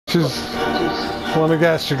Let me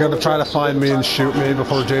guess, you're gonna try to find me and shoot me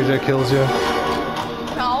before JJ kills you?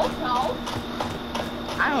 No.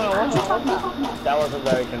 I don't know what you're talking about. That wasn't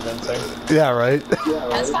very convincing. Yeah, right?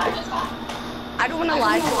 That's fine. I don't want to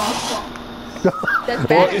lie to you. That's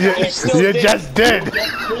Well, bad. you just did!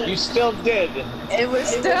 You still did. It was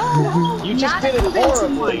still. You just not did a it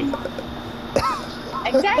convincing horribly. one.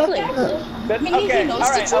 Exactly. But, okay,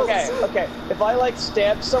 alright, okay. If I like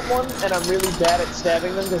stab someone and I'm really bad at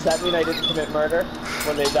stabbing them, does that mean I didn't commit murder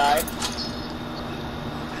when they die?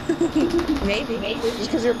 Maybe. Just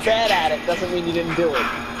because you're bad at it doesn't mean you didn't do it.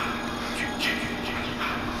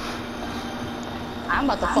 I'm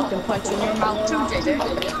about to fucking punch you in your mouth too, JJ.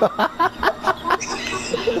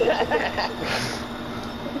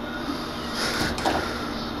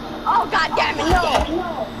 Oh, god damn it,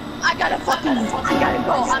 no! I gotta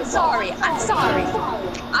go. I'm sorry.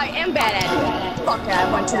 I am bad at it. Fuck it, I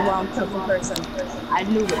went to the wrong fucking person. I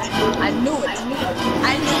knew it. I knew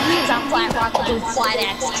he was on Flat Rock with those flat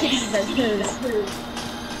ass titties as his.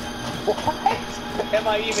 What am I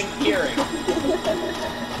even hearing?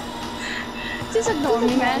 Just ignore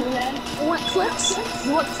me, man. You want clips?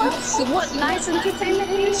 You want nice entertainment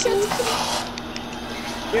in your shit?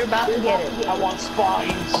 You're about to get it. I want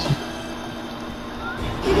spines.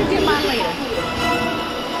 You can get mine later.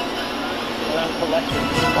 And I'm collecting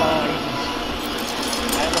spines.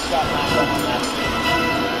 I almost got knocked up on that.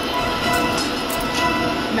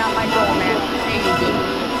 Not my goal, man. Hey, you do.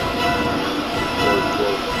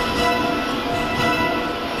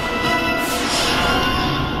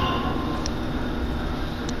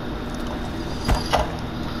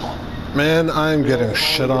 Man, I'm getting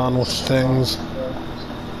shit on with things.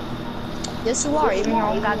 Yes, you are. Even your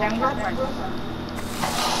own goddamn girlfriend.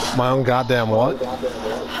 My own goddamn what?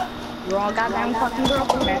 Your own goddamn fucking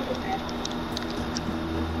girlfriend, man.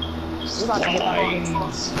 You're about to get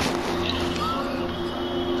Spines.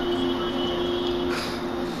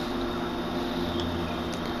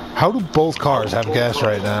 How do both cars have gas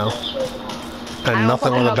right now? And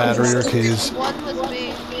nothing with a battery or keys. One was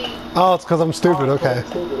me. Oh, it's because I'm stupid, okay.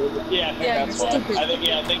 Yeah, I think that's why. I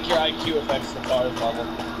think your IQ affects the car's level.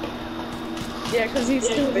 Yeah, because he's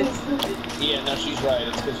stupid. Yeah, no, she's right.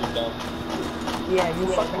 It's because you're dumb. Yeah, you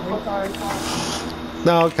fucking retard.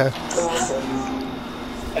 No, okay.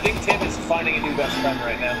 I think Tim is finding a new best friend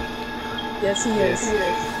right now. Yes, he is.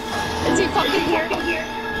 Is he fucking here?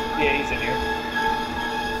 Yeah, he's in here.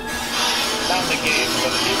 Not in the game,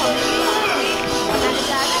 but he's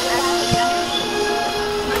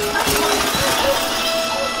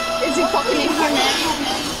Is he fucking in here, man?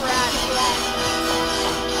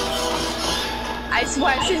 I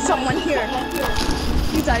swear I see someone here.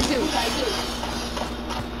 Yes, I do.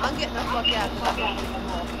 I'm getting the fuck out of here.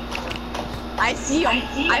 I see him.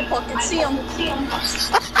 I fucking see him.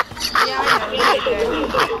 Yeah, I know.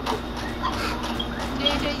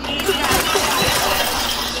 JJ, you need to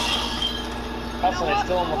Hustle, I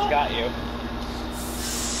still almost got you.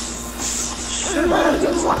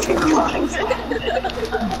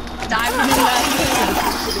 Diving in that.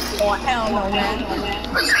 Oh, hell no, man.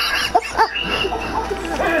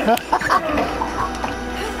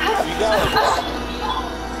 You go.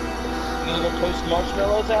 You gonna go toast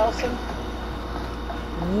marshmallows, Allison?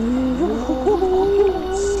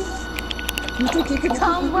 You think you can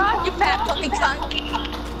come, bro? You fat fucking cunt.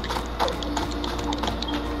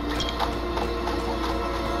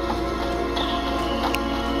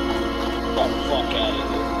 Get the fuck out of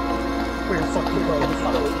here. Where the fuck you going?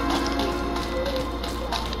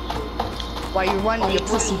 Why you running, you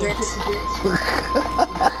pussy bitch?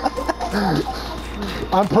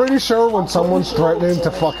 I'm pretty sure when someone's threatening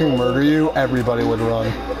to fucking murder you, everybody would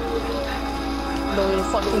run. No, you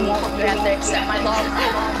fucking won't. You have to accept my love.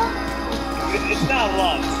 It's not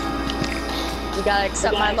love. You gotta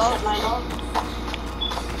accept my love.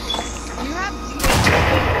 You have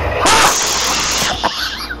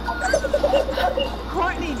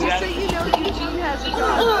Courtney, just so you know, Eugene has a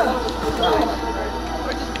gun.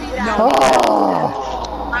 Or just beat out.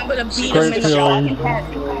 Oh, I'm gonna beat him great in the feeling. fucking head.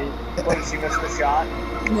 What, did she miss the shot?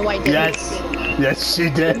 No, I didn't. Yes. Yes, she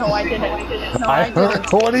did. No, I didn't. No, I I heard.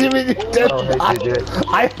 didn't. What do you mean you did?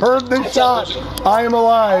 I heard the shot. I am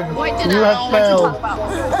alive. No, I didn't. You I have don't know what failed. you're talking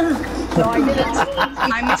about. No, I didn't.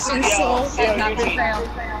 My mission soul has not been failed.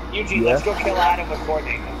 Eugene, let's go kill Adam with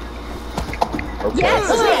Courtney. Okay.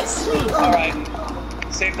 Yes! Alright.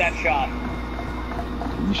 Save that shot.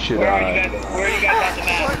 You should, Where are you guys on the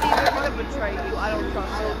map? Courtney, they're gonna betray you. I don't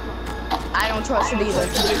trust it. I don't trust it either.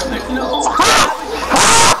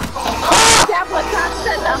 That was not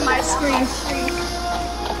said on my screen.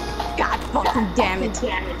 God fucking damn it.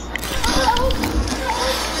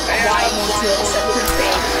 I going to accept your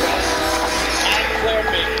fate. I'm clear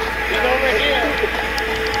me. He's over here.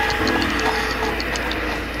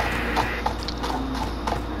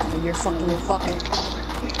 You're fucking.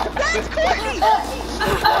 That's Courtney!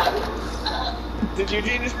 Did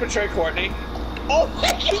Eugene just betray Courtney? Oh,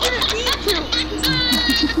 He didn't need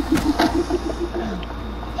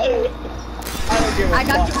I don't give a I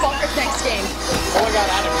got fuck. you fuckers next game. Oh my god,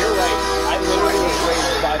 Adam, you're right. I literally was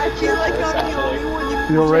raised by to. the I feel like Joker, I'm the essentially. only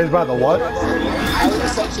one You were raised by the what? I was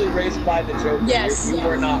essentially raised by the Joker. Yes. You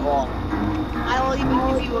were not wrong. I'll even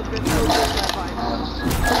give you a good note if I find one.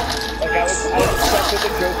 Like, I was obsessed with the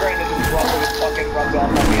Joker and it just fucking rubbed off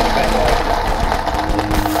on me in a bad way.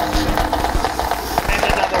 And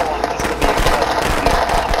another one, just to be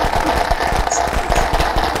exact.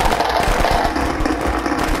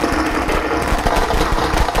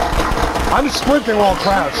 I'm sprinting while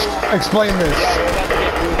crouched. Explain this.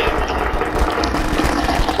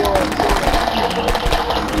 Yeah, we're about to get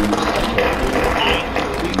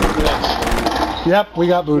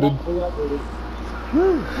booted. Yep, we got booted.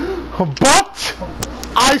 But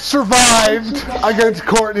I survived against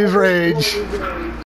Courtney's rage.